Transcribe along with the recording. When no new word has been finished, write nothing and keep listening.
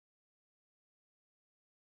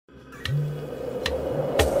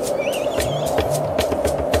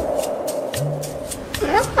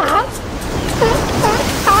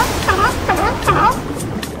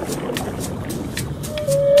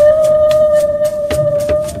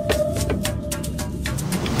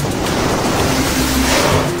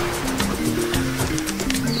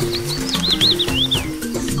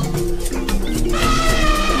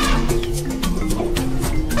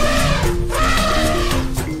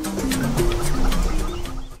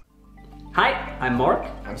I'm Mark.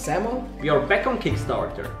 I'm Samuel. We are back on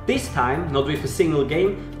Kickstarter. This time not with a single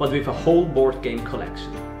game, but with a whole board game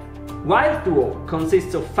collection. Wild Duo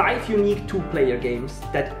consists of 5 unique 2-player games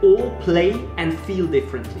that all play and feel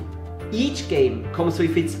differently. Each game comes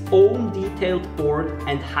with its own detailed board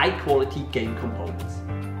and high-quality game components.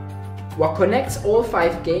 What connects all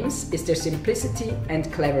 5 games is their simplicity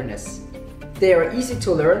and cleverness. They are easy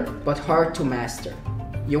to learn, but hard to master.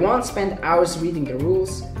 You won't spend hours reading the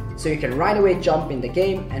rules, so you can right away jump in the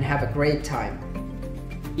game and have a great time.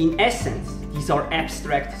 In essence, these are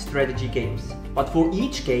abstract strategy games, but for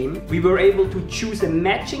each game we were able to choose a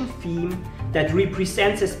matching theme that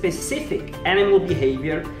represents a specific animal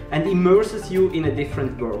behavior and immerses you in a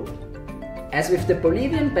different world. As with the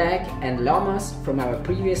Bolivian bag and llamas from our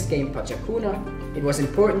previous game Pachacuna, it was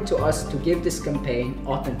important to us to give this campaign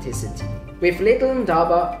authenticity. With Little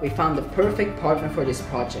Ndaba, we found the perfect partner for this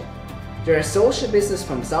project. They're a social business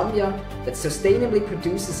from Zambia that sustainably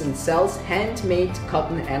produces and sells handmade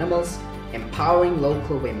cotton animals, empowering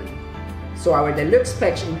local women. So our deluxe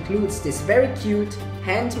package includes this very cute,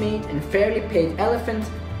 handmade and fairly paid elephant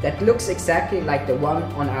that looks exactly like the one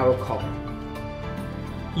on our cover.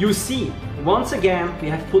 You see, once again we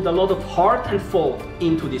have put a lot of heart and thought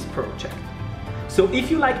into this project. So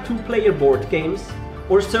if you like 2-player board games,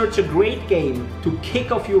 or search a great game to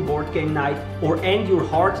kick off your board game night or end your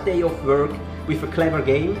hard day of work with a clever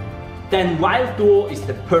game, then Wild Duo is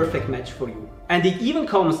the perfect match for you. And it even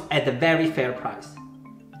comes at a very fair price.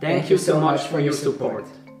 Thank you so much for your support.